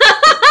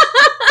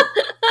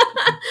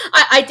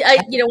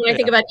 When I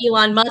think Yeah. about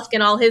Elon Musk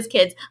and all his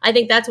kids, I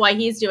think that's why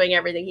he's doing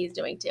everything he's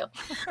doing too.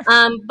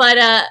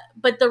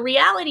 But the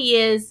reality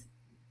is,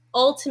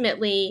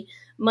 ultimately,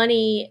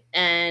 money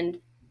and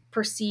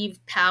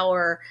perceived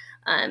power,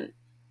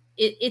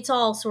 it's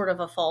all sort of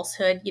a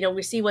falsehood.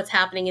 We see what's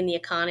happening in the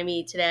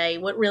economy today.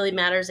 What really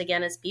matters,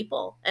 again, is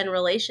people and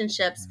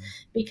relationships,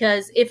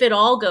 because if it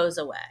all goes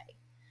away,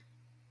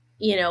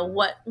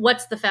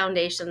 what's the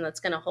foundation that's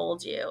going to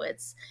hold you?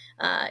 It's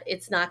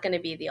not going to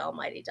be the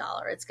almighty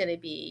dollar. It's going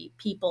to be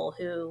people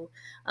who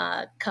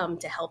come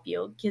to help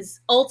you,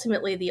 because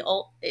ultimately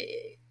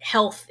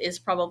health is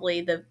probably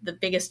the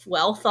biggest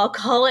wealth, I'll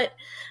call it.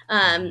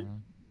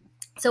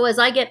 So as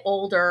I get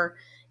older,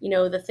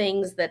 the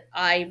things that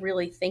I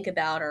really think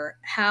about are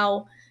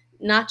how,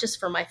 not just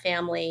for my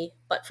family,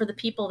 but for the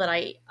people that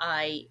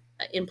I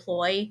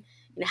employ,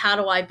 how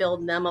do I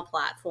build them a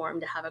platform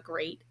to have a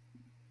great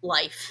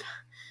life,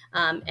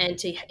 and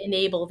to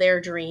enable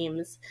their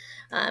dreams,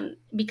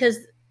 because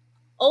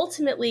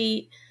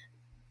ultimately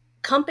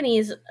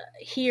companies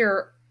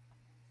here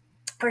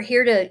are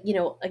here to,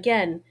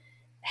 again,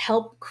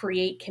 help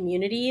create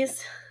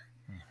communities.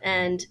 Mhm.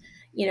 And,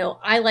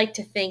 I like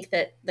to think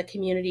that the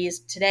communities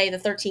today, the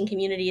 13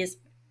 communities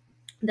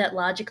that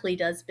Logically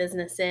does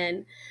business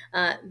in,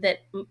 that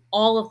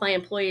all of my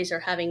employees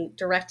are having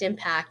direct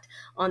impact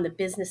on the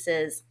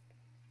businesses.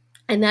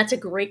 And that's a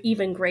great,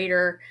 even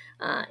greater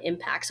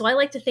impact. So I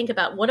like to think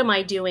about, what am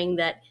I doing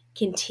that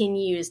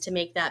continues to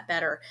make that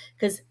better?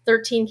 Because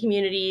 13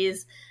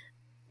 communities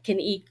can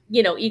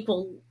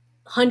equal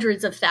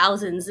hundreds of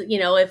thousands.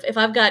 If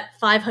I've got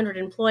 500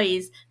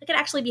 employees, it could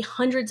actually be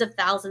hundreds of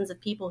thousands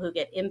of people who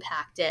get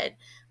impacted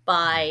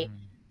by Mhm.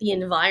 the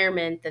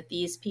environment that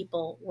these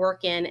people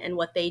work in and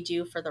what they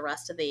do for the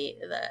rest of the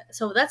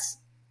so that's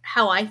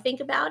how I think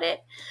about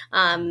it.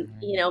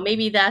 Mhm.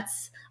 Maybe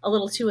that's a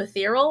little too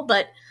ethereal,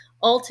 but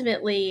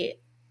ultimately,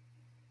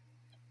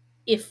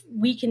 if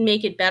we can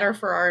make it better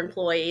for our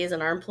employees,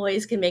 and our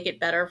employees can make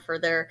it better for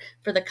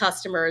the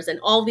customers, and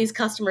all these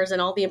customers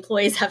and all the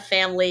employees have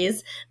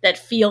families that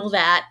feel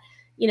that,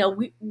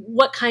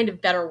 what kind of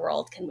better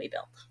world can we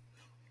build?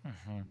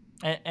 Mhm.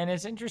 And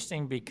it's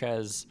interesting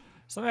because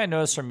something I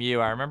noticed from you,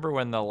 I remember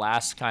when the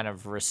last kind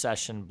of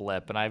recession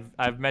blip, and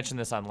I've mentioned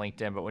this on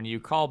LinkedIn, but when you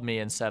called me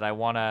and said, I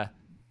want to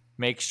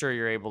make sure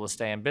you're able to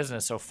stay in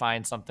business, so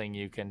find something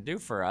you can do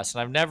for us.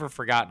 And I've never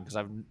forgotten,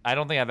 because I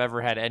don't think I've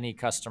ever had any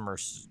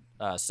customers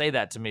say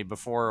that to me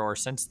before or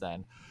since then.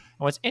 And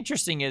what's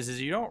interesting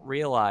is you don't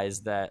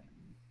realize that,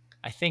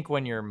 I think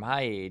when you're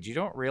my age, you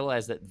don't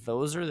realize that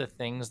those are the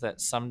things that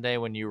someday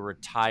when you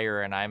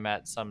retire and I'm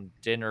at some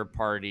dinner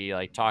party,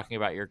 like talking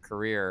about your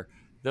career,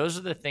 those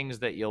are the things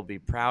that you'll be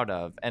proud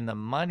of. And the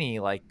money,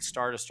 like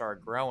star to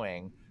start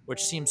growing,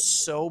 which seems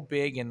so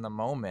big in the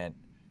moment,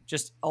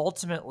 just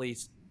ultimately,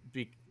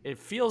 it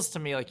feels to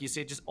me like you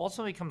say, it just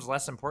ultimately becomes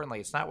less important.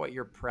 Like it's not what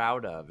you're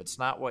proud of. It's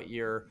not what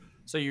you're,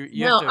 so you have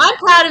No, to, I'm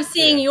proud of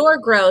seeing yeah. your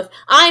growth.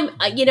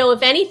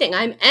 If anything,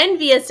 I'm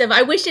envious of.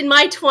 I wish in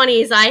my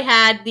 20s I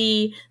had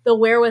the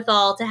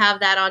wherewithal to have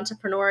that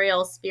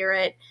entrepreneurial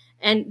spirit.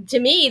 And to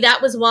me,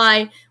 that was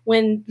why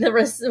when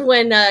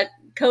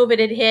COVID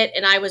had hit,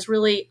 and I was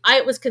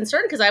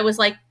concerned, because I was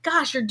like,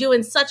 "Gosh, you're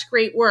doing such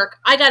great work.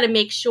 I got to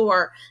make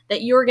sure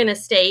that you're going to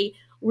stay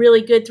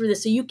really good through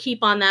this, so you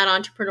keep on that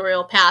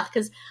entrepreneurial path."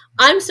 Because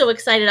I'm so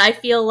excited. I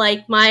feel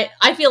like my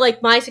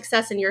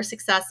success and your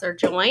success are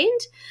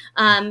joined,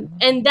 Mhm.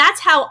 and that's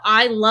how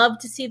I love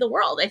to see the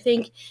world. I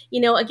think,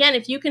 again,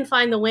 if you can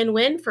find the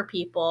win-win for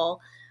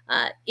people,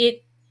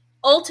 it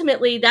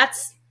ultimately,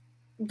 that's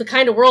the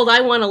kind of world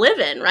I want to live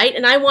in, right?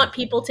 And I want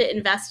people Mhm. to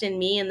invest in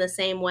me in the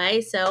same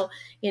way. So,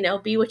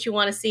 be what you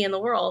want to see in the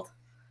world.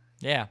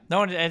 Yeah,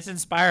 no, and it's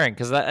inspiring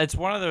because it's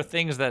one of the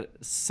things that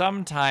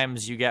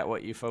sometimes you get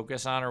what you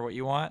focus on or what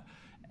you want,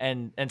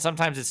 and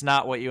sometimes it's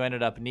not what you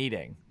ended up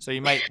needing. So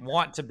you might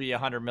want to be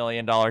 $100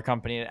 million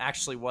company, and it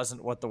actually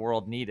wasn't what the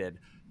world needed.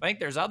 But I think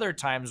there's other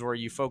times where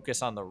you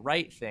focus on the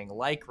right thing,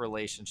 like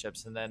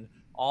relationships, and then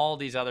all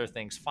these other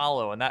things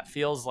follow. And that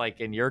feels like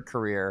in your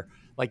career,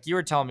 like you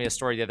were telling me a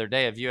story the other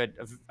day of you had,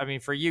 I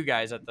mean, for you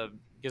guys at the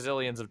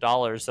gazillions of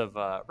dollars of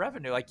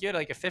revenue, like you had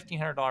like a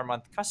 $1,500 a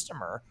month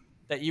customer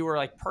that you were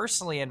like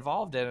personally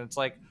involved in. It's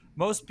like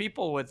most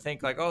people would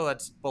think like, oh,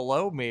 that's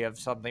below me of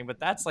something, but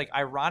that's like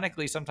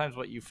ironically sometimes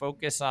what you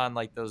focus on,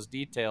 like those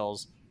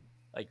details,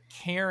 like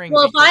caring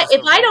Well, if because I it's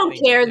if the I right don't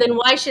thing to care, then do.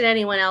 why should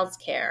anyone else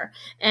care?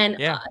 And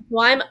Yeah. so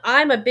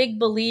I'm a big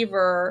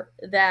believer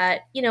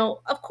that,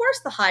 of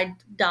course, the high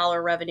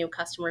dollar revenue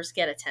customers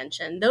get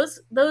attention. Those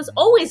Mhm.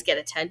 always get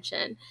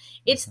attention.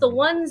 It's the Mhm.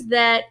 ones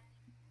that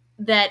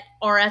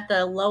are at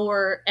the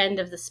lower end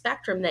of the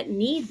spectrum that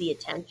need the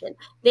attention.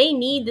 They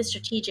need the Mhm.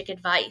 strategic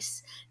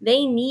advice.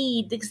 They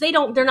need, because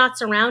they're not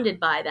surrounded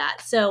by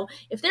that. So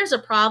if there's a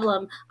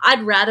problem,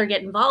 I'd rather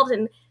get involved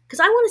in, because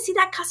I want to see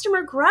that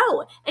customer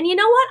grow. And you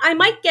know what? I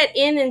might get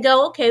in and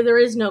go, okay, there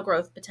is no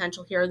growth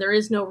potential here. There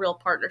is no real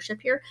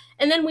partnership here.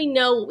 And then we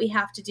know what we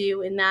have to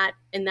do in that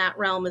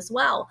realm as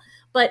well.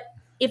 But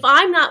if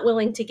I'm not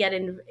willing to get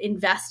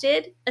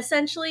invested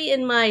essentially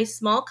in my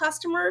small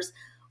customers,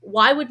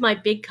 why would my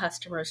big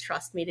customers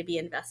trust me to be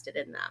invested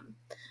in them?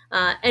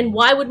 And Mhm.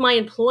 why would my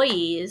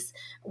employees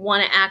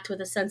want to act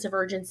with a sense of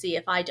urgency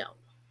if I don't?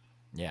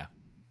 Yeah.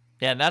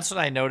 Yeah, and that's what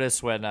I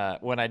noticed when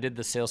I did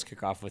the sales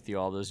kickoff with you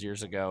all those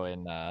years ago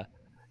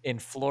in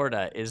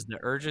Florida is the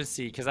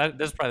urgency because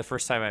this is probably the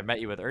first time I met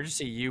you with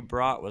urgency you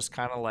brought was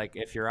kind of like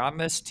if you're on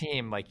this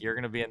team, like you're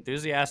going to be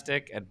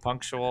enthusiastic and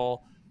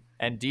punctual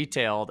and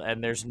detailed,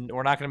 and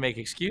we're not going to make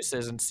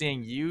excuses. And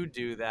seeing you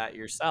do that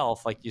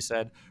yourself, like you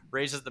said,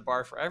 raises the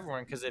bar for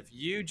everyone. Because if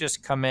you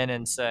just come in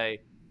and say,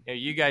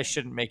 you guys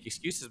shouldn't make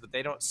excuses, but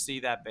they don't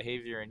see that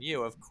behavior in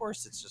you, of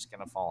course it's just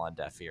going to fall on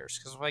deaf ears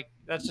because like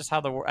that's just how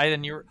the world.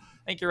 And you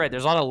I think you're right.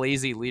 There's a lot of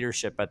lazy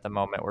leadership at the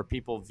moment where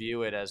people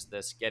view it as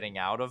this getting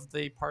out of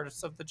the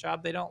parts of the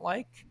job they don't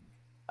like.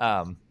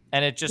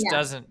 and it just Yeah.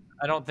 doesn't.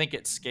 I don't think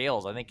it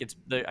scales. I think it's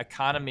the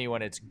economy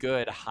when it's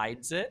good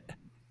hides it,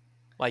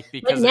 like But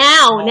because it's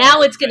small.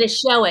 now it's going to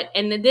show it.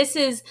 And this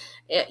is,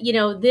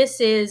 this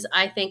is,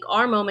 I think,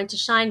 our moment to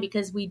shine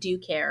because we do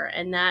care.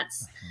 And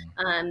that's,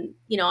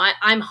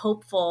 I'm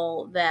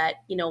hopeful that,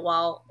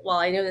 while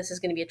I know this is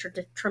going to be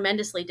a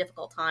tremendously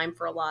difficult time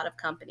for a lot of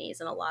companies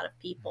and a lot of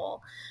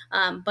people,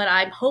 but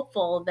I'm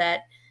hopeful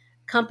that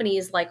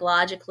companies like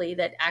Logically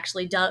that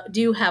actually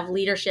do have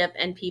leadership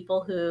and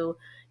people who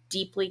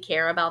deeply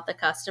care about the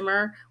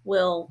customer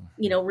will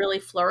really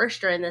flourish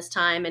during this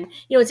time. And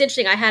it's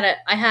interesting, I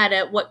had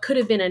a what could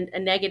have been a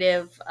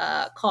negative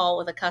call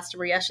with a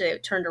customer yesterday.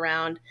 It turned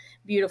around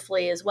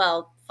beautifully as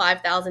well.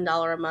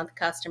 $5,000 a month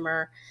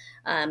customer.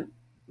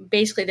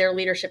 Basically their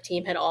leadership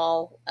team had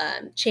all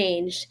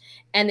changed,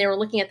 and they were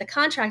looking at the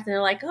contract and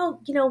they're like, oh,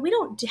 we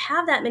don't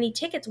have that many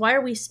tickets, why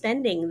are we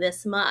spending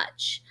this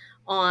much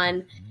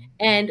on?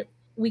 And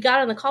we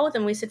got on the call with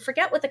them. We said,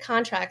 forget what the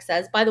contract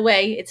says. By the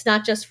way, it's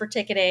not just for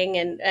ticketing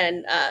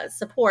and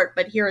support,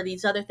 but here are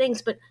these other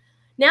things. But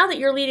now that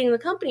you're leading the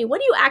company, what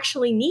do you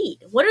actually need?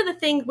 What are the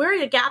things, where are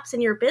the gaps in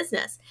your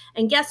business?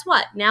 And guess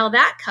what? Now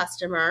that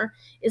customer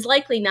is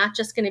likely not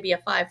just going to be a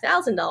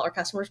 $5,000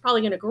 customer. It's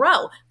probably going to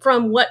grow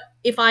from what,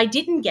 if I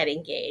didn't get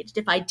engaged,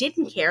 if I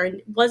didn't care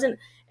and wasn't,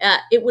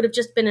 it would have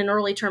just been an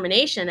early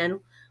termination and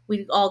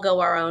we'd all go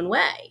our own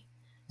way.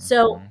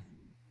 So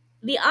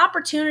the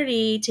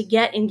opportunity to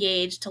get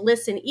engaged, to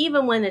listen,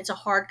 even when it's a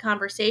hard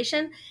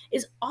conversation,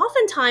 is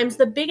oftentimes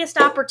the biggest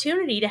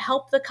opportunity to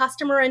help the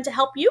customer and to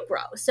help you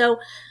grow. So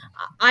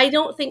I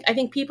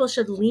think people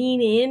should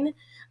lean in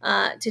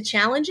to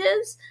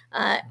challenges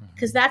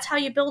because that's how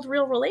you build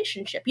real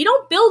relationship. You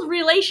don't build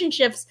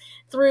relationships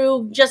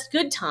through just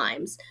good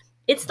times.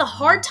 It's the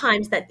hard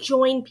times that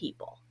join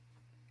people.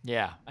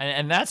 Yeah.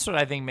 And that's what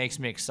I think makes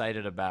me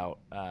excited about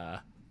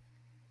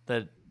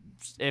the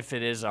if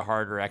it is a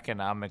harder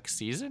economic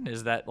season,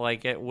 is that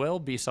like it will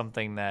be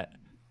something that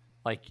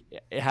like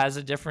it has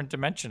a different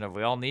dimension of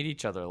we all need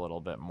each other a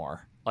little bit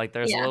more. Like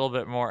there's a little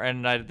bit more,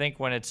 and I think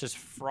when it's just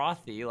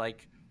frothy,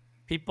 like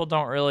people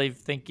don't really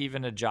think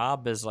even a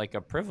job is like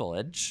a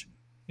privilege.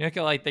 You look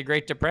at like the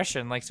Great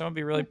Depression, like someone would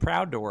be really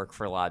proud to work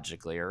for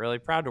Logically or really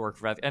proud to work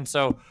for, and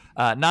so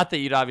not that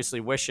you'd obviously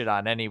wish it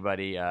on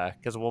anybody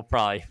because we'll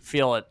probably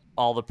feel it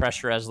all the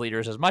pressure as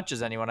leaders as much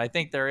as anyone. I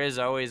think there is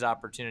always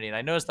opportunity, and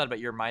I noticed that about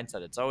your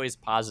mindset. It's always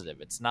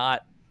positive. It's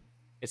not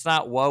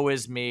woe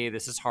is me,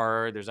 this is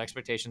hard, there's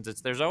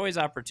expectations. There's always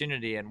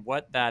opportunity, and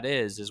what that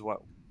is what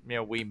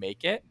we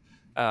make it.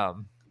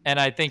 And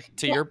I think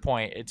to your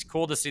point, it's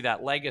cool to see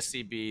that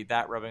legacy be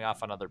that rubbing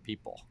off on other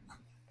people.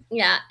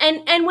 Yeah,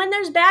 and when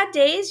there's bad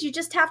days, you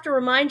just have to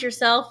remind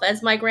yourself,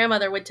 as my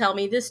grandmother would tell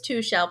me, this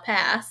too shall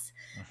pass.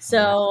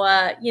 So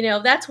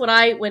that's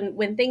what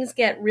when things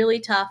get really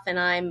tough and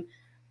I'm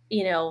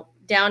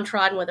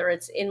downtrodden, whether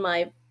it's in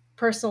my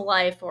personal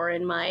life or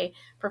in my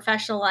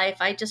professional life,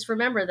 I just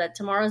remember that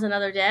tomorrow's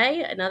another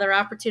day, another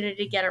opportunity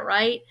to get it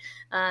right,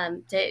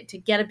 to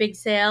get a big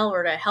sale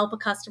or to help a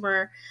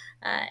customer,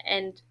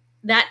 and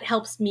that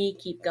helps me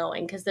keep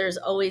going because there's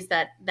always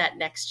that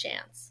next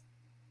chance.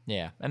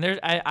 Yeah, and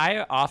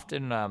I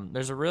often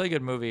there's a really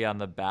good movie on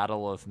the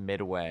Battle of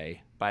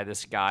Midway by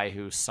this guy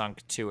who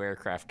sunk 2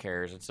 aircraft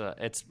carriers.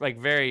 It's like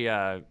very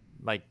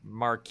like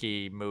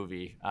marquee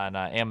movie on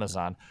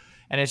Amazon,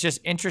 and it's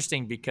just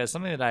interesting because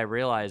something that I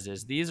realize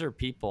is these are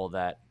people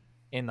that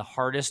in the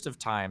hardest of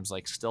times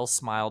like still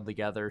smiled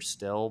together,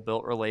 still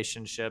built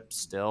relationships,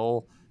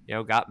 still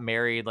got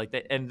married, like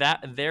that, and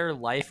that their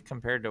life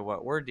compared to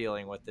what we're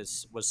dealing with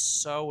was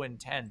so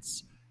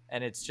intense,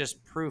 and it's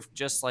just proof,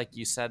 just like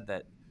you said,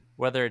 that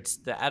whether it's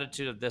the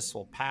attitude of this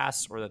will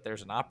pass or that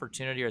there's an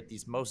opportunity or at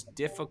these most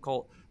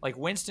difficult, like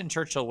Winston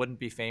Churchill wouldn't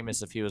be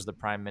famous if he was the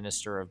prime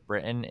minister of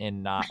Britain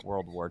in not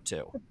World War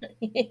II.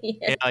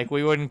 Yeah. Like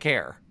we wouldn't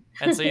care.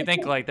 And so you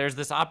think like there's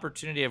this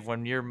opportunity of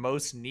when you're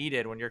most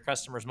needed, when your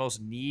customers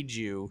most need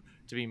you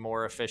to be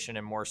more efficient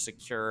and more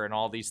secure and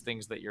all these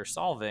things that you're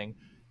solving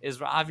is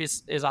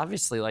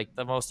obviously like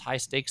the most high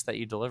stakes that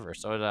you deliver.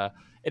 So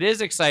it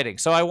is exciting.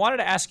 So I wanted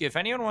to ask you if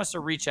anyone wants to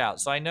reach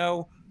out. So I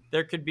know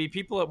there could be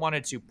people that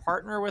wanted to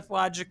partner with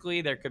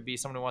Logically. There could be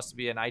someone who wants to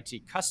be an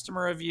IT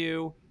customer of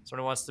you,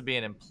 someone who wants to be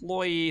an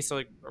employee. So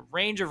like a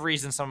range of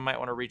reasons someone might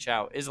want to reach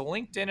out. Is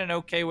LinkedIn an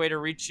okay way to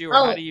reach you, or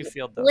how do you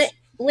feel those?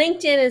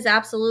 LinkedIn is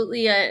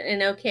absolutely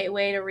an okay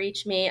way to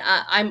reach me.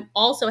 I'm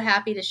also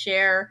happy to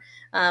share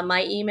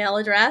my email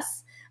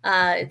address.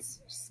 It's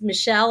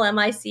Michelle,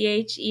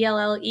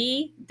 Michelle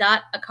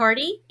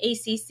 .Accardi,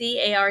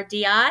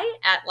 ACCARDI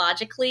at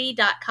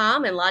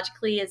logically.com, and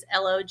Logically is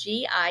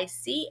LOGICALLY.com.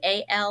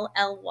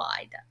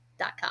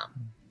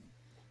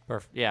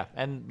 Perfect. Yeah.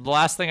 And the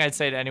last thing I'd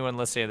say to anyone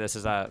listening to this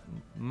is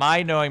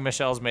my knowing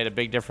Michelle's made a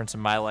big difference in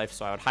my life,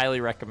 so I would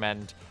highly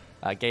recommend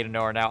getting to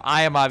know her. Now,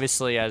 I am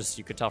obviously, as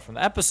you could tell from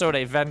the episode,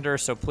 a vendor,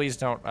 so please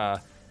don't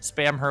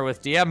spam her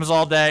with DMs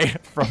all day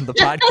from the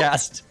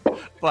podcast.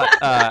 But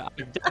I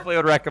definitely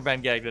would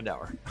recommend getting to know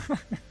her.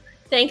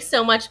 Thanks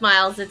so much,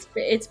 Miles.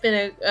 It's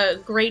been a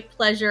great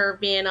pleasure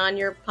being on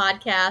your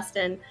podcast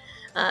and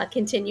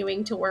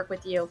continuing to work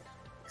with you.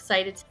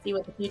 Excited to see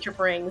what the future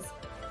brings.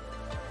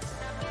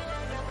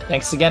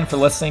 Thanks again for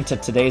listening to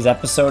today's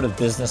episode of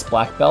Business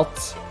Black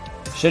Belts.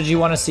 Should you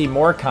want to see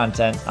more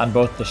content on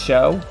both the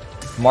show,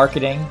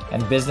 marketing,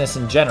 and business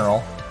in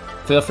general,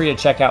 feel free to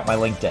check out my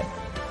LinkedIn.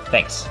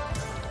 Thanks.